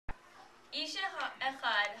איש אחד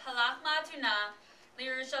הלך מהתונה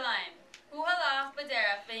לירושלים. הוא הלך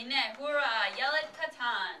בדרך והנה הוא ראה ילד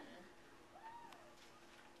קטן.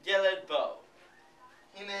 ילד בוא.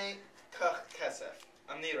 הנה קח כסף.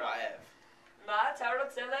 אני רעב. מה אתה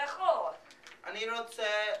רוצה לאכול? אני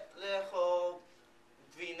רוצה לאכול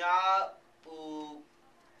גבינה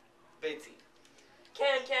וביצים.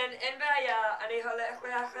 כן, אין בעיה, אני הולך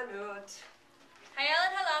לחנות.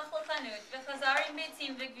 הילד הלך לחנות וחזר עם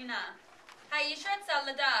ביצים וגבינה. האיש רצה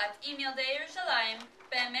לדעת אם ילדי ירושלים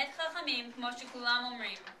באמת חכמים כמו שכולם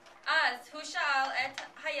אומרים. אז הוא שאל את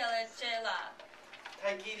הילד שאלה.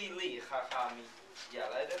 תגידי לי, חכם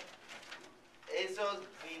ילד, איזו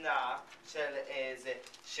גבינה של איזה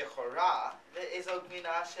שחורה ואיזו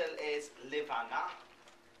גבינה של איז לבנה?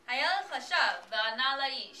 הילד חשב וענה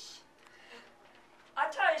לאיש.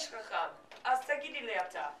 אתה איש חכם, אז תגידי לי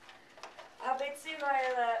אתה. הביצים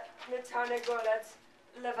האלה מתרנגולת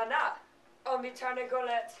לבנה או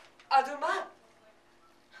מתרנגולת אדומה?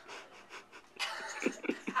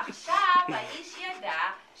 עכשיו האיש ידע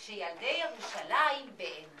שילדי ירושלים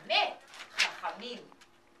באמת חכמים.